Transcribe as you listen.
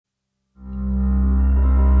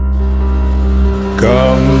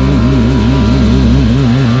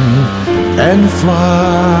and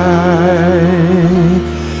fly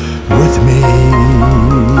with me.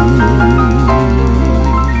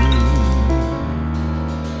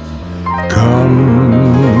 Come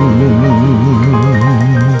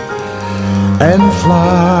and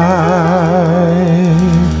fly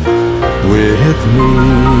with me.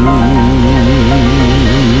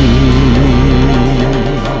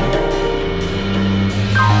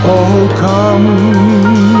 Oh, come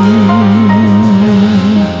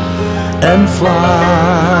and fly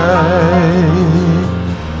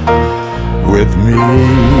with me.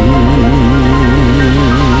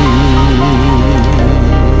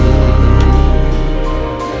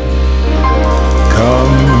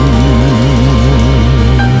 Come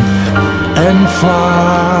and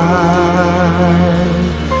fly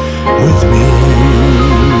with me.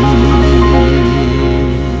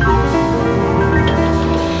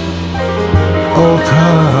 Oh,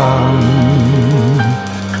 come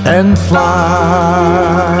and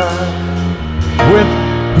fly with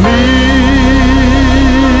me.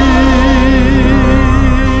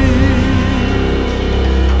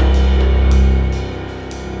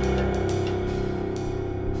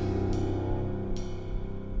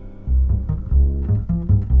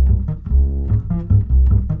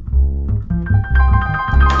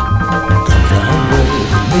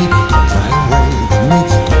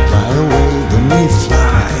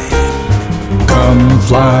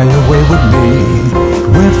 Fly away with me,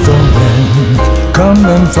 with the wind. Come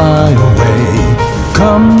and fly away.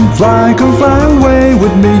 Come fly away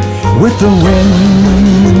with me, with the wind.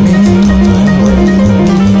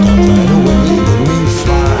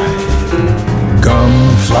 Come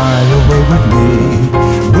fly away with me.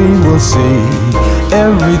 We will see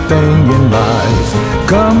everything in life.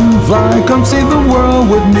 Come fly, come see the world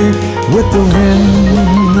with me, with the wind.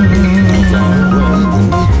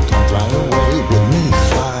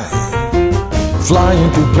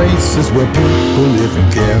 Flying to places where people live and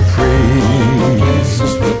carefree.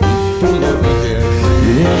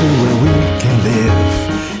 Everywhere we can live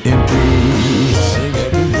in peace.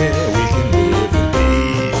 Everywhere we can live in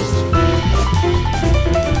peace.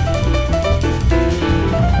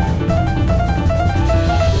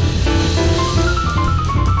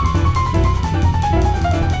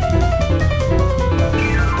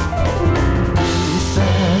 Peace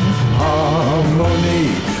and harmony,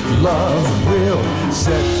 love will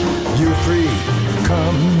set you free.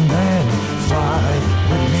 Come and fly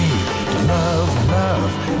with me. Love,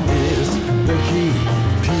 love is the key.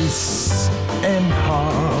 Peace and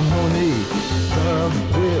harmony, love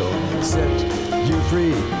will set you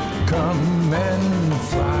free. Come and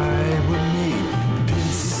fly with me.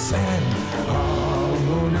 Peace and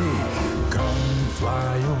harmony, come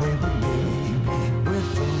fly away with me, with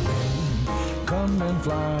the wind. Come and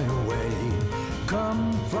fly away.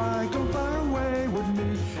 Come fly away with me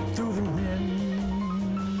through the wind.